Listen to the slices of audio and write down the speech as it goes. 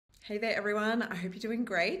Hey there everyone, I hope you're doing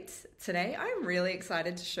great. Today I'm really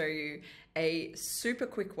excited to show you a super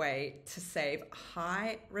quick way to save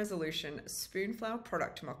high resolution Spoonflower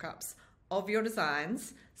product mockups of your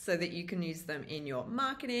designs so that you can use them in your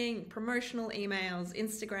marketing, promotional emails,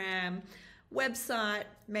 Instagram, website,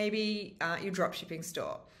 maybe your dropshipping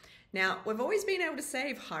store. Now, we've always been able to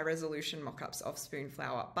save high resolution mockups of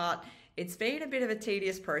Spoonflower, but it's been a bit of a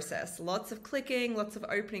tedious process. Lots of clicking, lots of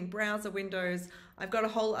opening browser windows. I've got a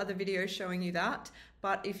whole other video showing you that.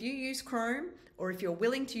 But if you use Chrome, or if you're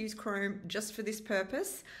willing to use Chrome just for this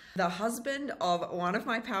purpose, the husband of one of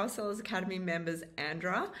my Power Sellers Academy members,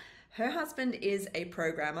 Andra, her husband is a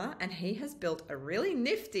programmer and he has built a really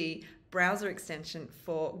nifty browser extension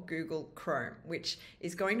for Google Chrome, which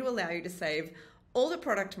is going to allow you to save all the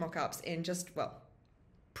product mockups in just, well,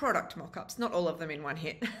 product mockups, not all of them in one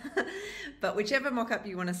hit, but whichever mockup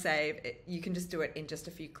you want to save, you can just do it in just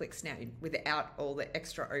a few clicks now without all the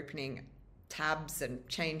extra opening tabs and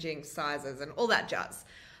changing sizes and all that jazz.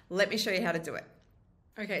 Let me show you how to do it.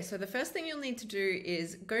 Okay, so the first thing you'll need to do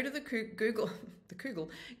is go to the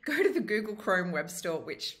Google Chrome web store,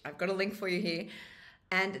 which I've got a link for you here,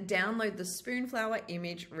 and download the Spoonflower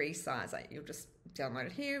image resizer. You'll just download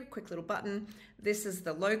it here, quick little button. This is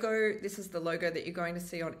the logo. This is the logo that you're going to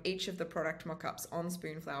see on each of the product mockups on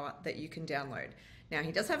Spoonflower that you can download. Now,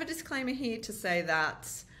 he does have a disclaimer here to say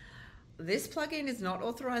that this plugin is not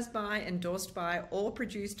authorized by, endorsed by, or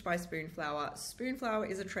produced by Spoonflower. Spoonflower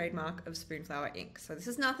is a trademark of Spoonflower Inc. So this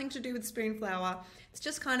has nothing to do with Spoonflower. It's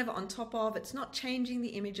just kind of on top of, it's not changing the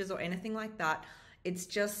images or anything like that. It's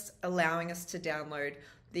just allowing us to download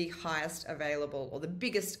the highest available or the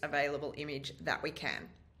biggest available image that we can,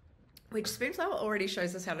 which Spoonflower already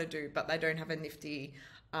shows us how to do, but they don't have a nifty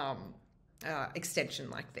extension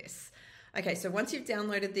like this. Okay, so once you've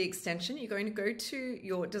downloaded the extension, you're going to go to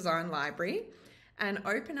your design library and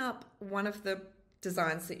open up one of the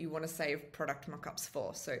designs that you want to save product mockups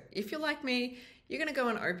for. So if you're like me, you're going to go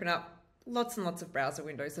and open up lots and lots of browser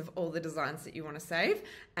windows of all the designs that you want to save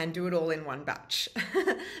and do it all in one batch.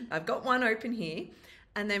 I've got one open here.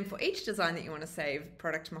 And then for each design that you want to save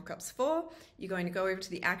product mockups for, you're going to go over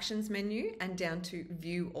to the Actions menu and down to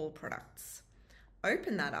View All Products.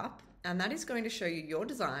 Open that up, and that is going to show you your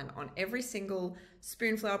design on every single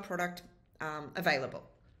Spoonflower product available.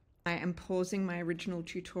 I am pausing my original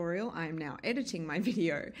tutorial. I am now editing my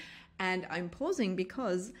video, and I'm pausing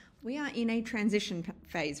because we are in a transition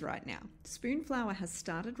phase right now. Spoonflower has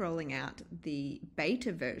started rolling out the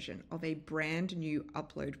beta version of a brand new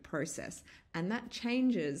upload process, and that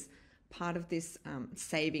changes part of this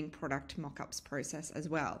saving product mockups process as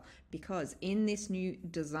well, because in this new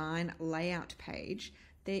design layout page,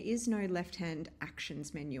 there is no left-hand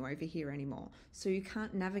actions menu over here anymore. So you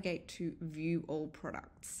can't navigate to view all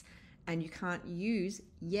products, and you can't use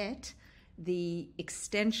yet the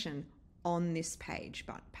extension on this page,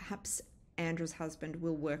 but perhaps Andra's husband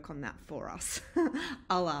will work on that for us.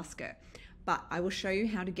 I'll ask her. But I will show you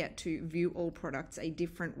how to get to view all products a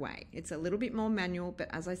different way. It's a little bit more manual, but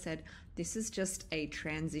as I said, this is just a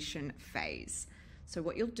transition phase. So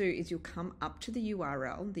what you'll do is you'll come up to the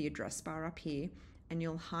URL, the address bar up here, and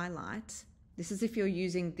you'll highlight, this is if you're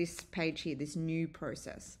using this page here, this new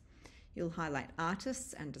process. You'll highlight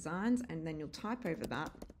artists and designs, and then you'll type over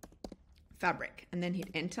that fabric and then hit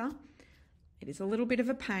enter. It is a little bit of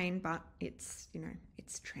a pain, but it's,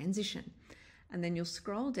 it's transition. And then you'll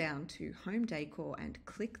scroll down to home decor and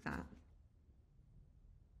click that.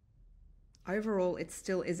 Overall, it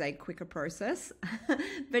still is a quicker process,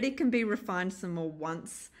 but it can be refined some more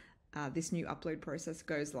once this new upload process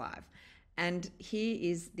goes live. And here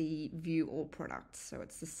is the view all products. So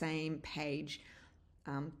it's the same page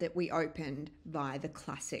that we opened via the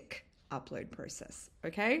classic upload process.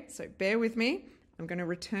 Okay, so bear with me. I'm going to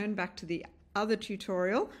return back to the other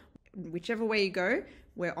tutorial. Whichever way you go,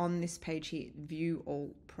 we're on this page here, view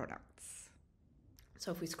all products.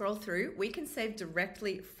 So if we scroll through, we can save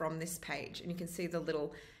directly from this page, and you can see the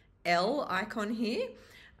little L icon here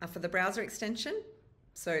for the browser extension.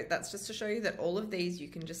 So that's just to show you that all of these you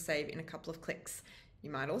can just save in a couple of clicks. You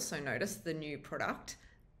might also notice the new product,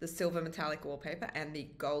 the silver metallic wallpaper and the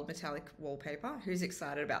gold metallic wallpaper. Who's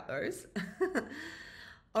excited about those?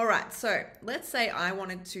 All right, so let's say I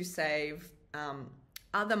wanted to save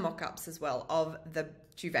other mockups as well of the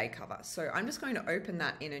duvet cover. So I'm just going to open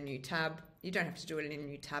that in a new tab. You don't have to do it in a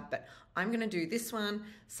new tab, but I'm going to do this one.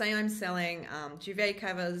 Say I'm selling duvet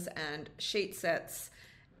covers and sheet sets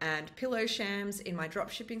and pillow shams in my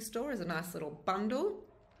dropshipping store as a nice little bundle.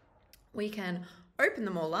 We can open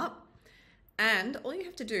them all up, and all you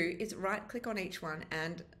have to do is right click on each one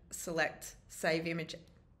and select save image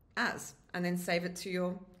as, and then save it to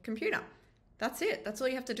your computer. That's it. That's all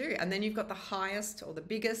you have to do. And then you've got the highest or the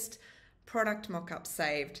biggest product mock-up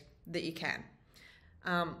saved that you can.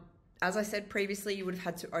 As I said previously, you would have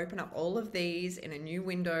had to open up all of these in a new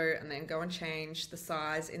window and then go and change the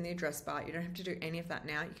size in the address bar. You don't have to do any of that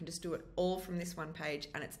now. You can just do it all from this one page,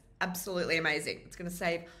 and it's absolutely amazing. It's going to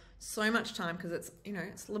save so much time because it's, you know,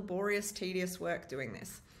 it's laborious, tedious work doing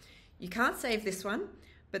this. You can't save this one,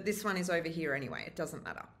 but this one is over here anyway. It doesn't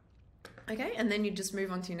matter. Okay, and then you just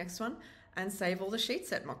move on to your next one and save all the sheet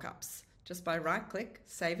set mockups just by right-click,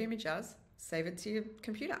 save image as, save it to your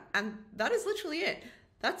computer. And that is literally it.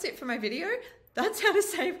 That's it for my video. That's how to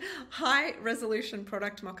save high resolution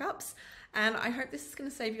product mockups. And I hope this is going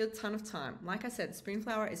to save you a ton of time. Like I said,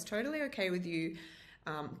 Spoonflower is totally okay with you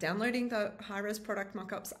downloading the high res product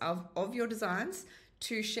mockups of your designs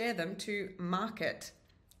to share them, to market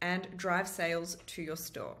and drive sales to your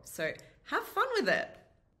store. So have fun with it.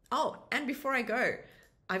 Oh, and before I go,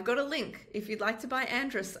 I've got a link if you'd like to buy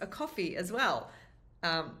Andrus a coffee as well.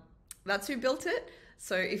 That's who built it.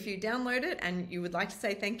 So if you download it and you would like to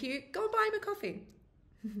say thank you, go and buy him a coffee.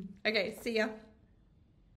 Okay, see ya.